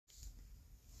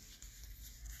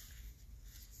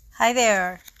Hi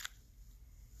there.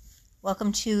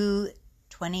 Welcome to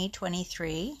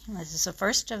 2023. This is the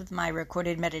first of my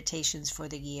recorded meditations for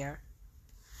the year.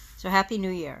 So Happy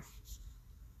New Year.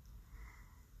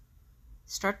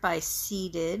 Start by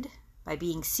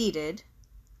being seated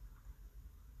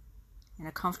in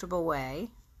a comfortable way.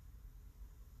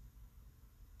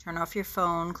 Turn off your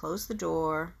phone, close the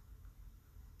door,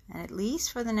 and at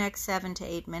least for the next 7 to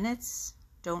 8 minutes,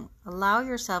 don't allow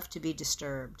yourself to be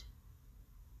disturbed.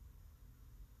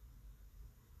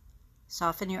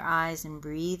 Soften your eyes and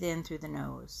breathe in through the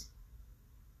nose.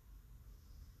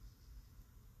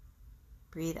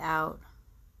 Breathe out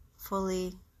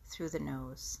fully through the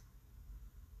nose.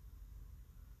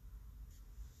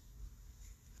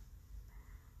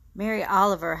 Mary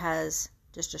Oliver has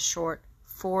just a short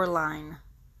 4-line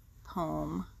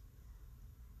poem,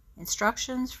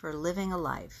 Instructions for Living a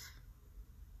Life.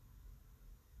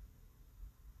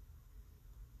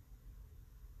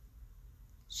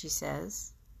 She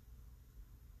says,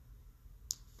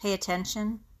 pay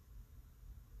attention,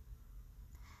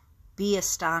 be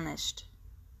astonished,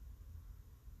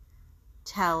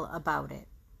 tell about it.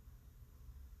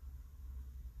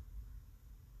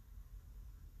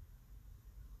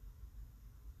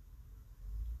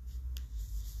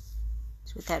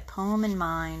 So with that poem in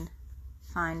mind,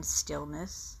 find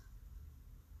stillness.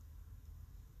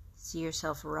 See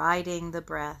yourself riding the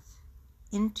breath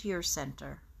into your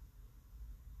center.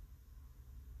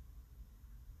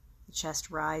 The chest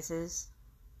rises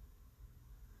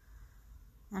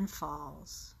and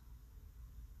falls.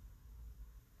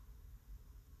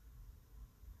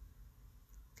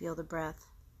 Feel the breath.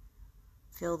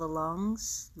 Fill the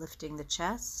lungs, lifting the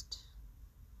chest.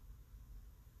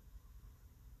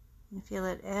 And feel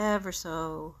it ever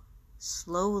so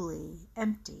slowly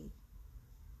empty.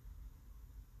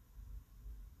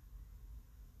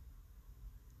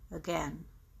 Again.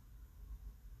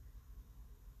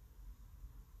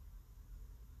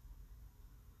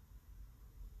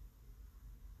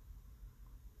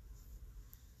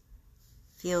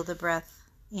 Feel the breath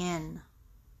in.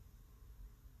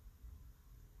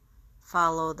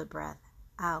 Follow the breath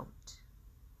out.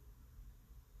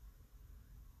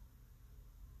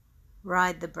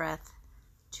 Ride the breath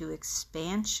to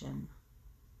expansion.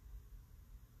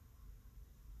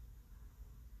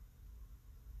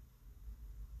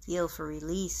 Feel for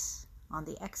release on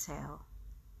the exhale.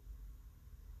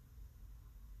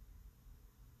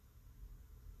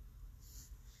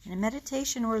 In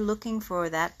meditation, we're looking for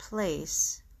that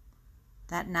place,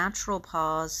 that natural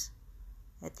pause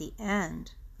at the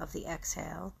end of the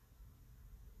exhale,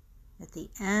 at the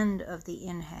end of the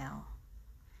inhale,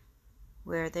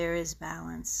 where there is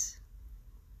balance.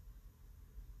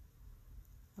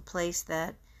 A place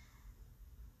that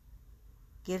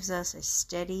gives us a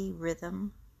steady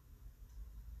rhythm,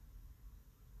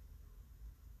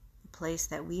 a place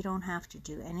that we don't have to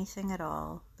do anything at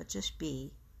all, but just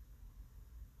be.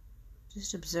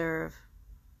 Just observe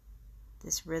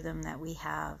this rhythm that we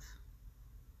have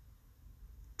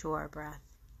to our breath.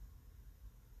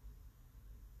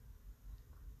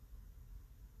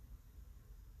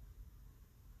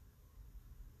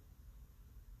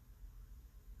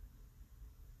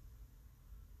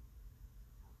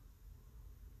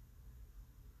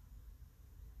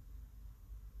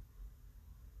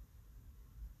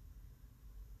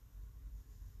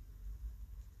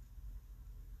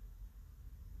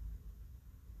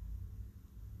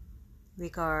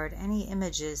 Regard any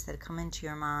images that come into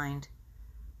your mind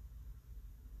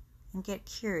and get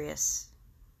curious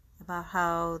about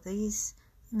how these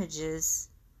images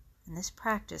and this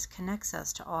practice connects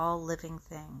us to all living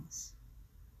things.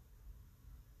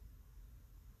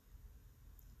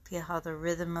 Feel how the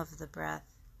rhythm of the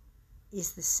breath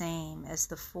is the same as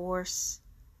the force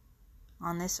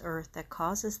on this earth that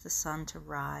causes the sun to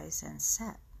rise and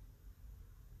set.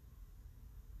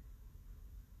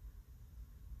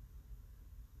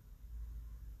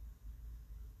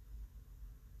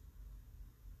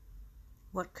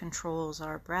 What controls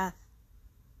our breath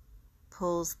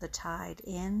pulls the tide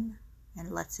in and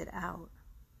lets it out.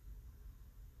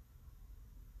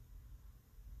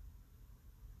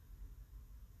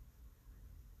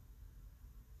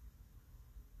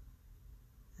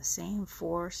 The same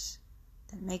force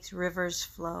that makes rivers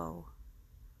flow,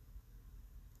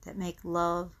 that make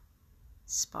love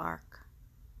spark,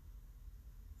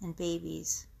 and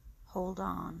babies hold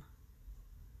on.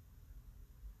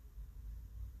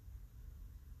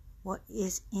 What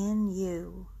is in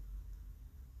you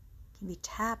can be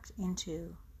tapped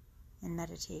into in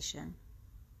meditation.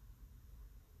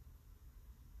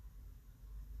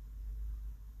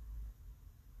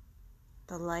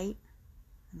 The light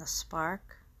and the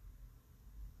spark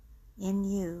in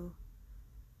you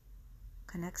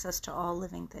connects us to all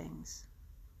living things.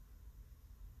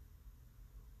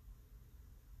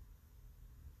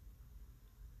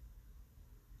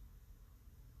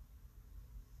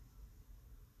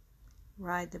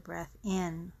 Ride the breath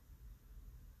in.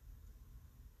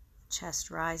 The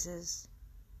chest rises.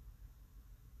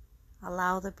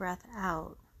 Allow the breath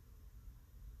out.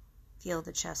 Feel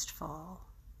the chest fall.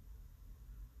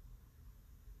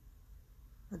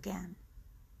 Again.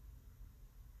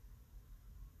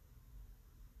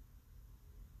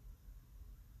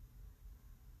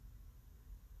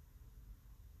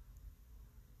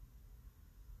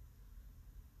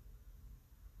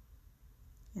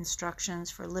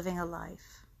 Instructions for living a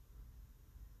life.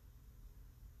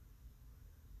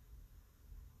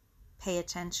 Pay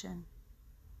attention.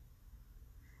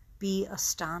 Be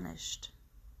astonished.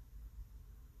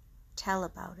 Tell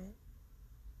about it.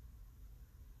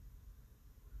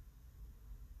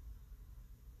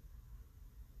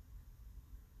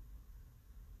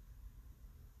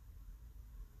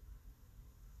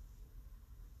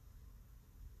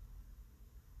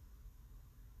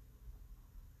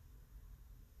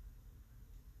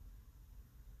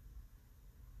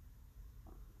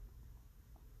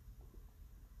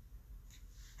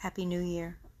 Happy New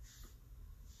Year.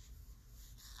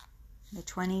 May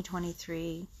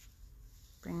 2023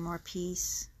 bring more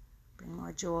peace, bring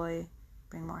more joy,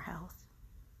 bring more health.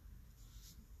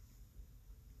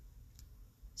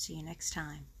 See you next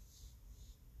time.